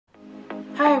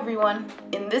everyone!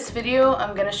 In this video,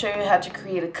 I'm going to show you how to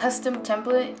create a custom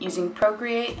template using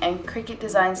Procreate and Cricut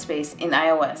Design Space in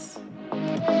iOS.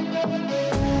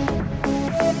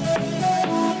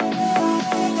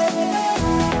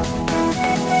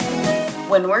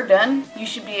 When we're done, you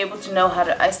should be able to know how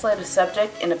to isolate a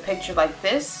subject in a picture like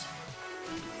this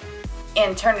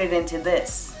and turn it into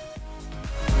this.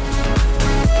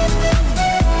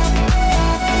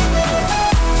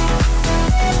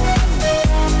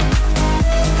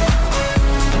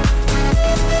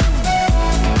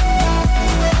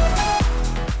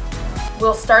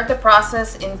 We'll start the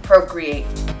process in Procreate.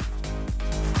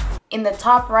 In the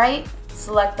top right,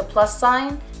 select the plus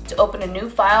sign to open a new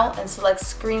file and select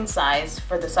screen size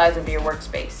for the size of your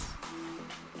workspace.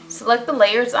 Select the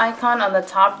layers icon on the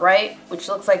top right, which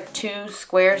looks like two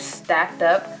squares stacked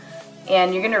up,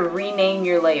 and you're going to rename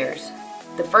your layers.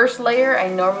 The first layer I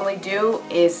normally do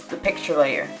is the picture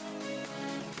layer.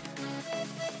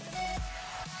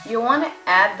 You'll want to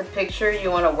add the picture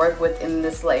you want to work with in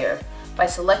this layer by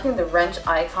selecting the wrench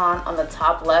icon on the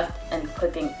top left and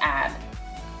clicking Add.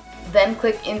 Then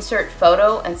click Insert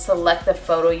Photo and select the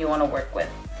photo you want to work with.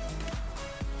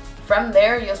 From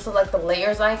there, you'll select the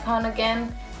layers icon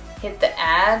again, hit the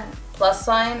Add plus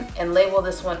sign, and label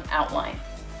this one Outline.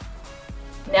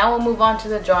 Now we'll move on to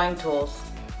the drawing tools.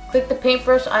 Click the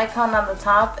paintbrush icon on the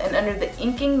top, and under the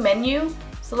inking menu,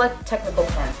 select Technical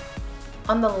Pen.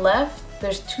 On the left,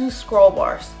 there's two scroll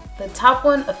bars. The top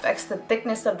one affects the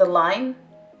thickness of the line,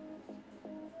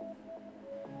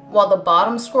 while the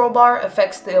bottom scroll bar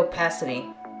affects the opacity.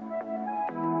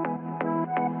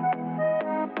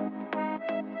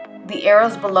 The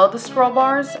arrows below the scroll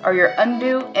bars are your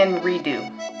undo and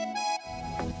redo.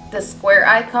 The square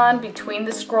icon between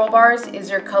the scroll bars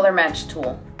is your color match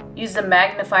tool. Use the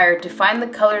magnifier to find the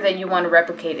color that you want to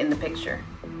replicate in the picture.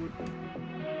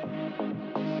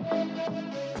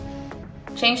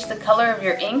 Change the color of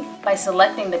your ink by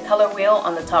selecting the color wheel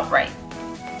on the top right.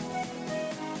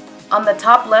 On the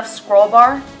top left scroll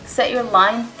bar, set your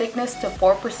line thickness to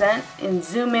 4% and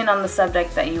zoom in on the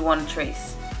subject that you want to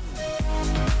trace.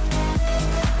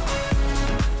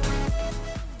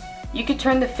 You can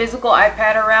turn the physical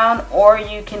iPad around, or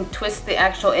you can twist the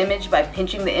actual image by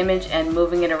pinching the image and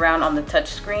moving it around on the touch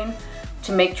screen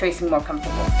to make tracing more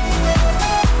comfortable.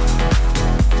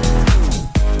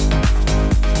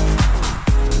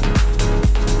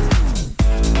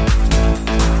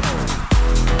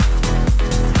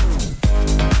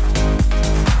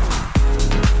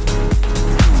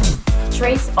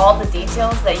 Trace all the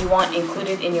details that you want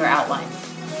included in your outline.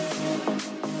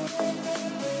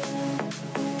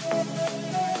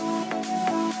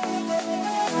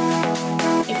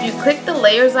 If you click the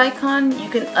layers icon, you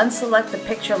can unselect the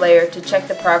picture layer to check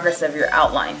the progress of your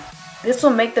outline. This will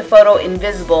make the photo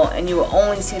invisible and you will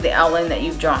only see the outline that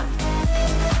you've drawn.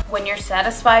 When you're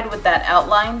satisfied with that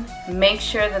outline, make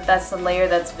sure that that's the layer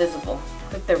that's visible.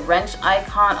 Click the wrench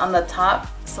icon on the top,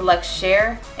 select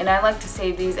Share, and I like to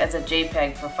save these as a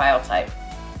JPEG for file type.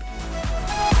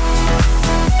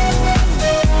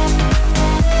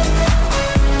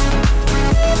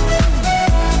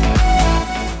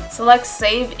 Select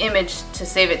Save Image to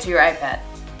save it to your iPad.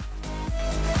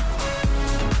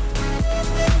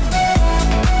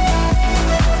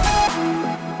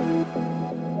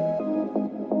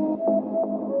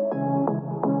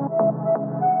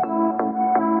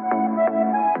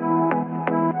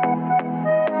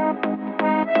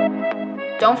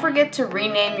 Don't forget to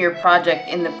rename your project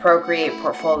in the Procreate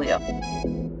portfolio.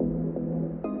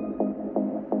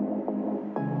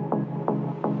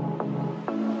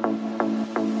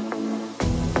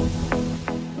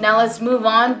 Now let's move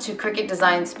on to Cricut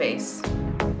Design Space.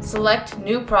 Select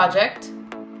New Project.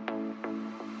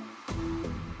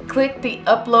 Click the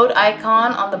Upload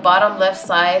icon on the bottom left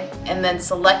side and then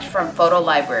select from Photo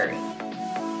Library.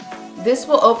 This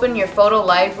will open your photo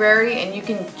library and you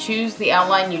can choose the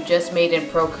outline you just made in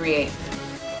Procreate.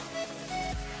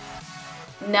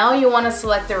 Now you want to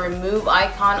select the remove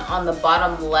icon on the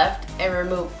bottom left and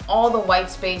remove all the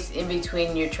white space in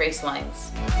between your trace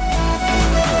lines.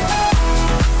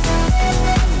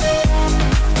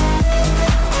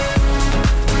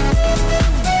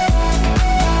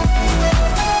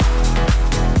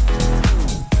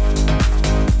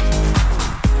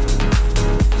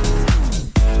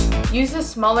 Use a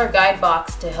smaller guide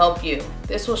box to help you.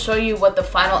 This will show you what the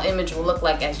final image will look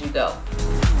like as you go.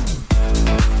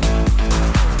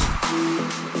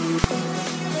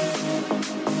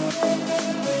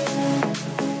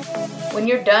 When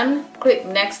you're done, click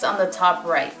Next on the top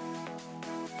right.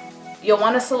 You'll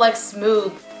want to select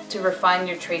Smooth to refine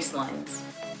your trace lines.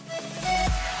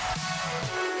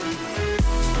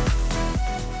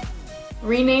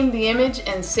 Rename the image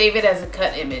and save it as a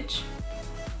cut image.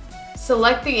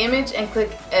 Select the image and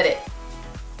click Edit.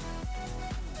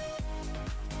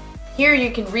 Here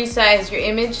you can resize your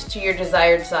image to your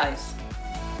desired size.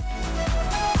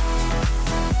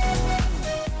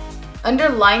 Under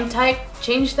line type,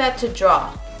 change that to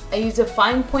draw. I use a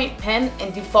fine point pen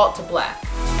and default to black.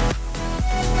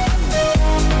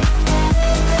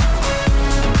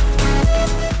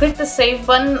 Click the save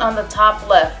button on the top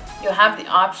left. You'll have the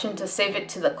option to save it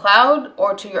to the cloud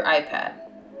or to your iPad.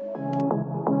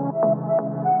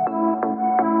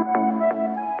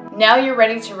 Now you're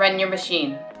ready to run your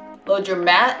machine. Load your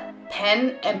mat,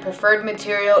 pen, and preferred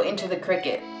material into the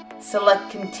Cricut. Select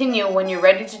Continue when you're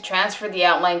ready to transfer the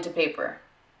outline to paper.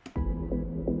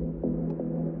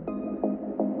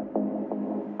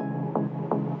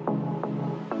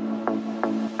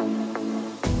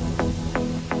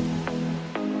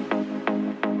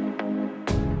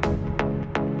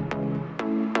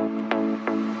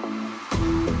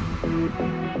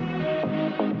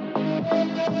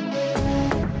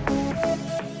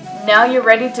 Now you're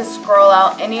ready to scroll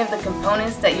out any of the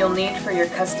components that you'll need for your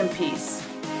custom piece.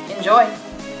 Enjoy!